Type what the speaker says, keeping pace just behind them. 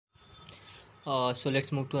So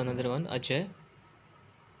let's move to another one. Ajay.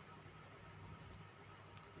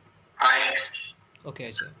 I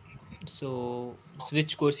Okay, Ajay. So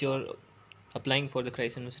which course you're applying for the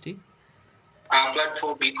Christ University? applied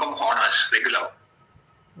for BCom Honors regular.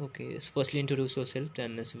 Okay, so firstly introduce yourself,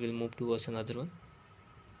 then we'll move towards another one.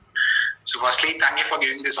 So firstly, thank you for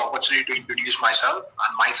giving this opportunity to introduce myself.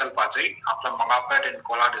 And myself Ajay. I'm from Mangapet in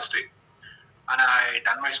Kolar district. And I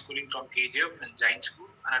done my schooling from KGF in Jain School.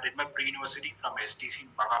 And I did my pre-university from STC in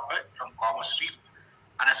Mangapet from Commerce Stream.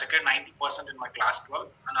 And I secured 90% in my class 12.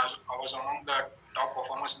 And I was among the top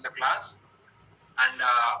performers in the class. And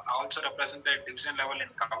I also represented division level in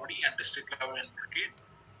Kabaddi and district level in cricket.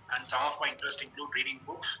 And some of my interests include reading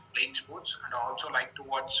books, playing sports, and I also like to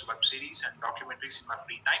watch web series and documentaries in my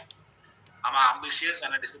free time. I'm an ambitious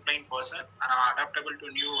and a disciplined person, and I'm adaptable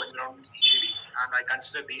to new environments easily, and I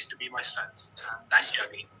consider these to be my strengths. And thank you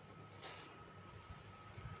again.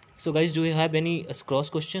 So guys, do you have any cross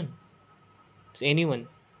question? So anyone,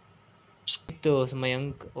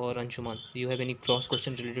 Mayank or Anshuman, do you have any cross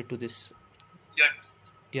question related to this? Yeah.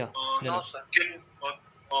 Yeah, then No, sir.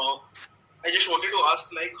 I just wanted to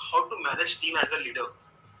ask, like, how to manage team as a leader.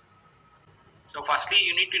 So, firstly,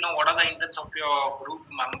 you need to know what are the intents of your group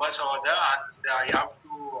members over there, and you have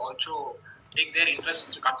to also take their interests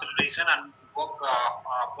into consideration and work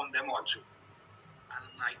upon them also. And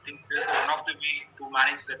I think this is one of the way to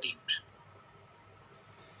manage the teams.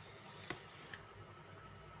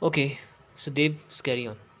 Okay, so Dave, carry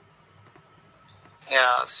on.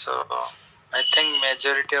 Yeah, so I think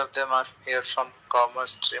majority of them are here from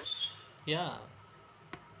commerce stream. Yeah.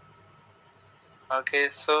 Okay,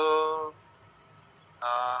 so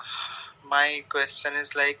my question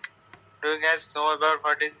is like, do you guys know about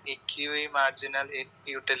what is equi marginal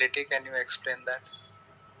utility? Can you explain that?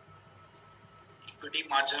 Equity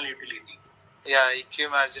marginal utility. Yeah, equi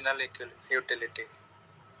marginal utility.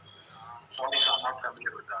 Sorry, sir, I'm not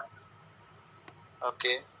familiar with that.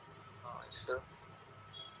 Okay. So,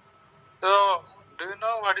 do you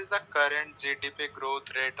know what is the current GDP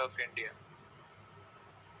growth rate of India?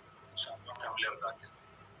 So I'm not familiar with that.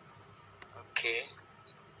 Okay.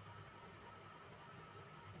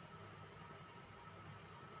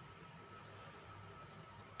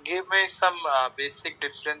 Give me some basic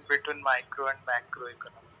difference between micro and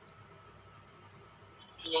macroeconomics.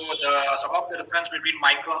 So some of the difference between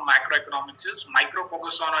micro and macroeconomics is micro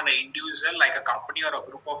focus on an individual like a company or a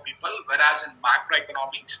group of people, whereas in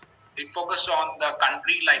macroeconomics it focuses on the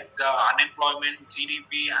country like unemployment,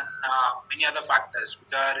 GDP, and many other factors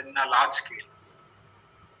which are in a large scale.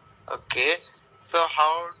 Okay, so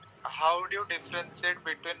how do you differentiate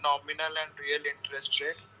between nominal and real interest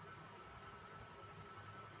rate?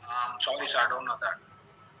 Sorry, sir, I don't know that.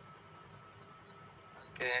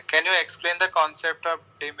 Okay, can you explain the concept of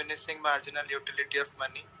diminishing marginal utility of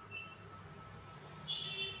money?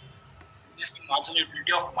 Diminishing marginal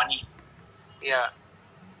utility of money. Yeah.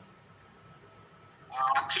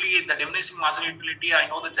 Actually, the diminishing marginal utility, I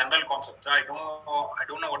know the general concept. I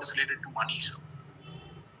don't know what is related to money. So.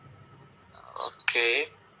 Okay.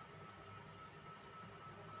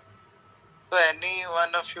 So any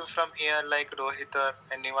one of you from here, like Rohit or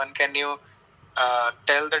anyone, can you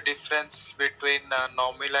tell the difference between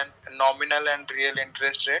nominal and real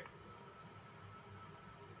interest rate?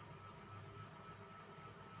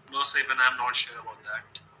 No, sir, even I'm not sure about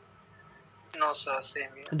that. No, sir, same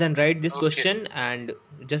here. Then write this question and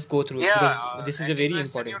just go through it because this is a very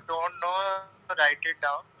important. You don't know, write it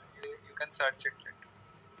down. You can search it later.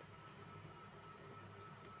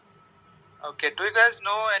 Okay, do you guys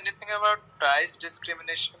know anything about price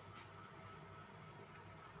discrimination?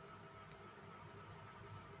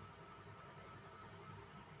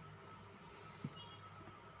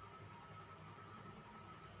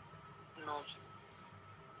 No.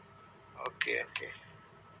 Okay.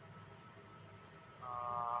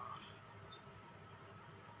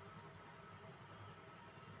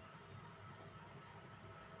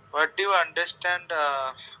 What do you understand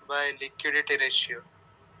by liquidity ratio?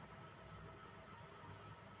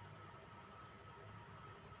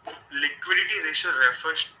 Liquidity ratio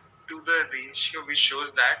refers to the ratio which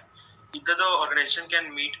shows that either the organization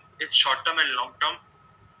can meet its short-term and long-term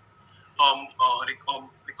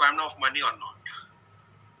requirement of money or not.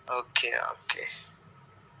 Okay.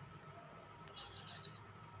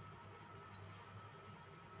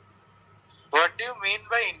 What do you mean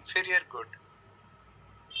by inferior good?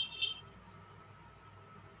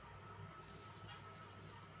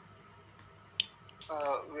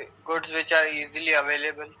 Goods which are easily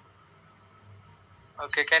available.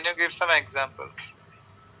 Okay, can you give some examples?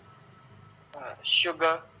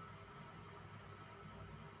 Sugar.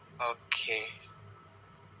 Okay.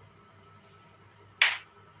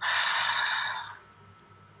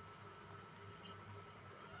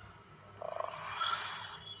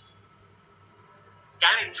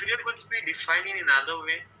 Can inferior goods be defined in another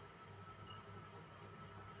way?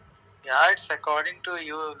 Yeah, it's according to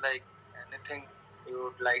you, like anything you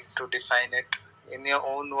would like to define it. In your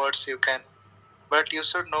own words, you can. But you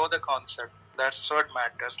should know the concept. That's what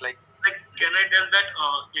matters. Like, Can I tell that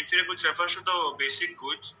inferior goods refers to the basic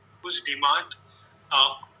goods whose demand,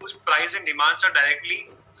 whose price and demands are directly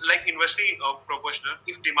inversely proportional.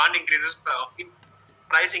 If demand increases, if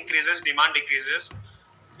price increases, demand decreases,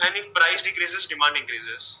 and if price decreases, demand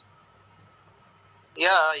increases.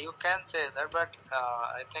 yeah, you can say that, but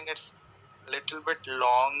I think it's little bit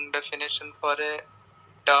long definition for a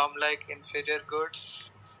term like inferior goods,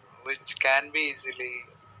 which can be easily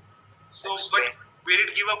So, explained. but will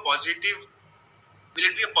it give a positive? Will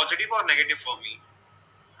it be a positive or negative for me?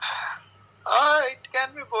 It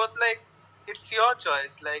can be both. Like, it's your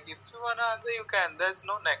choice. Like, if you wanna answer, you can. There's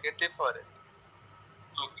no negative for it.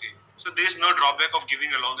 Okay. So there is no drawback of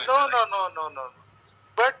giving a long answer. No.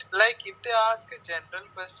 But like, if they ask a general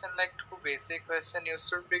question, like two basic question, you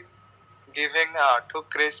should be giving two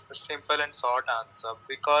crisp, simple, and short answer,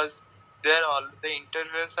 because the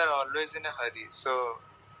interviewers are always in a hurry. So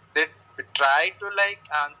they try to like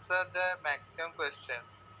answer the maximum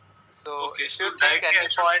questions. So Okay, if so you think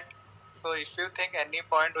directly any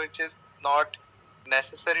point, which is not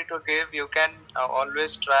necessary to give, you can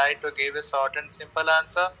always try to give a short and simple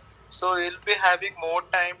answer. So you'll be having more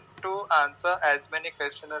time to answer as many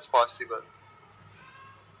questions as possible.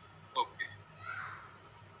 Okay.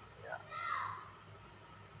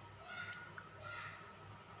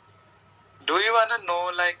 Do you wanna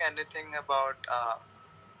know like anything about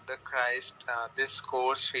the Christ, this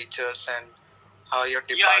course features and how your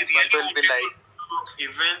department will be like?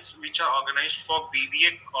 Events which are organized for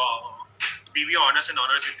BBA honors and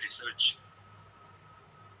honors in research.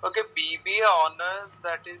 Okay, BBA honors,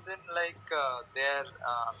 that is in like their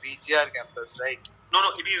BGR campus, right? No,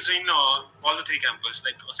 it is in all the three campuses,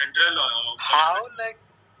 like central. How like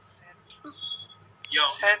central? Yeah.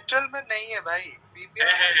 Central में नहीं है भाई. BBA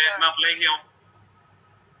है मैं apply किया हूँ.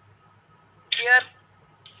 यार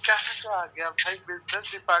कहाँ से आ गया भाई?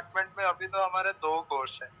 बिजनेस डिपार्टमेंट में अभी तो हमारे दो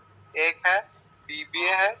कोर्स है. एक है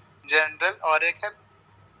BBA है जनरल, और एक है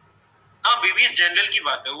हाँ बीबीए जनरल की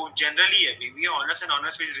बात है, वो जनरल ही है. BBA honours and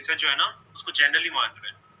honours with research जो है ना, उसको जनरली मान रहे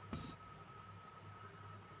हैं.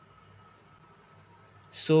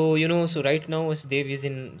 So so right now Dev is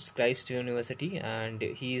in Christ University and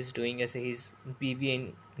he is doing as his BBA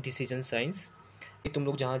in decision science. तुम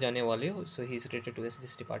लोग जहाँ जाने वाले हो, so he is related to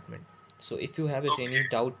this department. So if you have any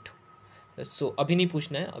doubt, so अभी नहीं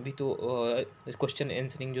पूछना है, अभी तो क्वेश्चन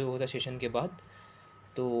आंसरिंग जो होता है सेशन के बाद,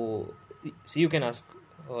 तो so you can ask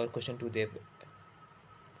question to Dev.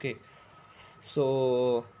 Okay,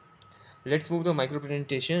 so let's move to micro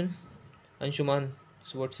presentation. Anshuman,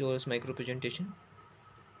 so what's your micro presentation?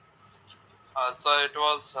 So it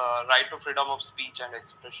was right to freedom of speech and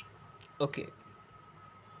expression. Okay.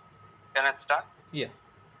 Can I start? Yeah.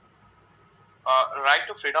 Right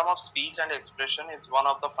to freedom of speech and expression is one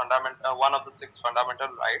of the 6 fundamental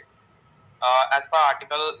rights. As per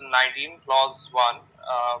Article 19, Clause 1,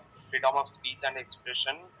 freedom of speech and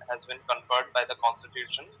expression has been conferred by the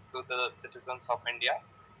Constitution to the citizens of India.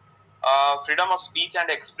 Freedom of speech and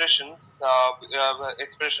expression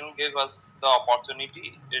give us the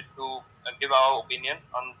opportunity to give our opinion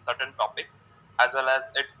on certain topic, as well as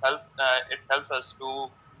it helps us to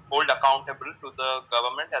hold accountable to the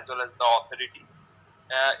government as well as the authority.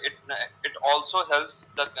 It also helps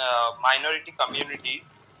the minority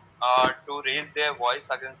communities to raise their voice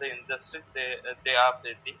against the injustice they are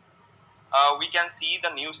facing. We can see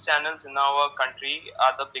the news channels in our country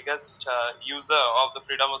are the biggest user of the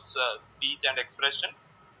freedom of speech and expression.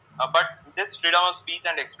 But this freedom of speech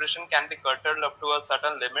and expression can be curtailed up to a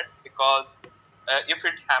certain limit, because if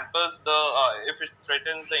it if it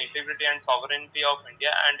threatens the integrity and sovereignty of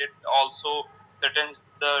India, and it also threatens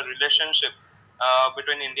the relationship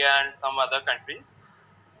between India and some other countries.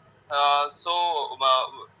 So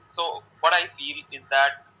what I feel is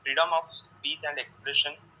that freedom of speech and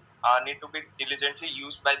expression need to be diligently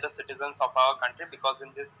used by the citizens of our country, because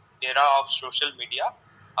in this era of social media,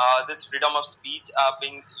 this freedom of speech are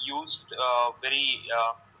being used very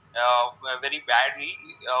badly,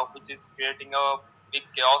 which is creating a big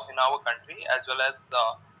chaos in our country, as well as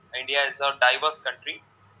India is a diverse country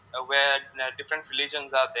where different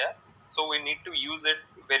religions are there. So we need to use it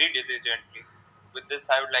very diligently. With this,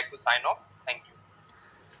 I would like to sign off. Thank you.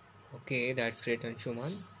 Okay, that's great,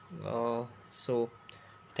 Anshuman. So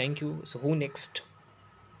Thank you. So who next?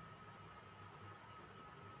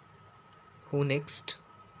 Who next?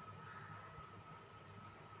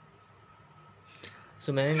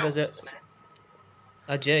 So Mayank is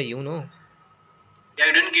Ajay, you know. Yeah,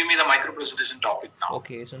 you didn't give me the micro presentation topic now.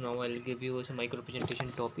 Okay, so now I'll give you a micro presentation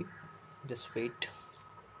topic. Just wait.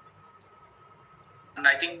 And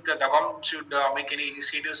I think the government should make any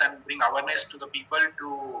initiatives and bring awareness to the people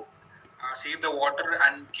to save the water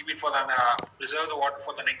and keep it for the preserve the water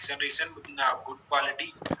for the next generation within a good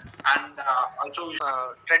quality. And also, we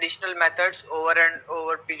traditional methods over and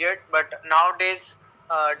over period, but nowadays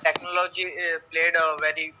technology played a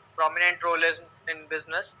very prominent role in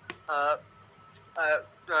business. Uh,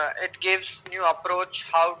 it gives new approach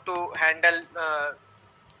how to handle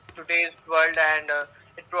today's world, and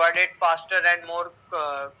it provided faster and more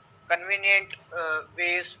convenient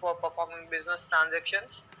ways for performing business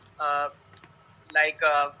transactions. Uh,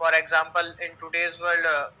 for example, in today's world,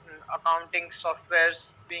 accounting softwares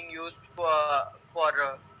being used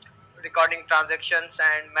for recording transactions,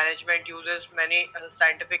 and management uses many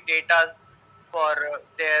scientific data for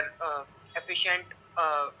their efficient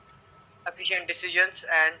uh, efficient decisions,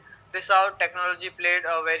 and this how technology played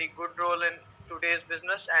a very good role in today's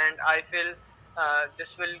business. And I feel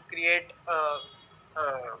this will create uh, a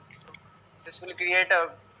uh,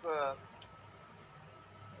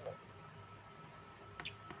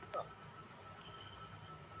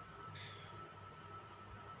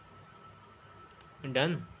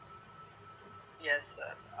 Done. yes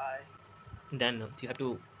sir. I Done. You have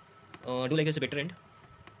to do like this a better end.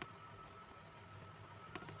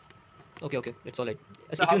 Okay, okay, it's all right.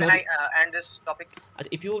 As So if how you can know, I end this topic? as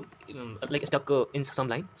if you like stuck in some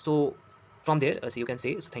line, so from there, so you can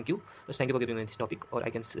say, so thank you. So thank you for giving me this topic, or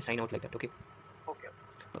I can sign out like that. Okay. Okay.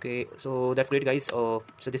 Okay, so that's great, guys. So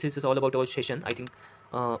this is all about our session. I think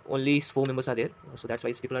only 4 members are there, so that's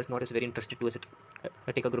why people are not as very interested to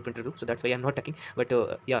take a group interview. So that's why I'm not taking. But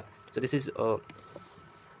yeah, so this is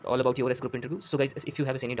all about your group interview. So guys, if you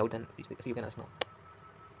have any doubt, then you can ask now.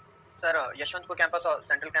 Sir Yesvantpur campus और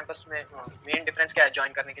central campus में main difference क्या है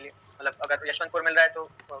join करने के लिए? मतलब अगर यशवंतपुर मिल रहा है तो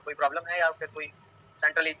कोई प्रॉब्लम है या फिर कोई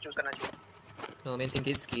सेंट्रल ही चूज करना चाहिए? Main thing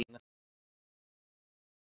is कि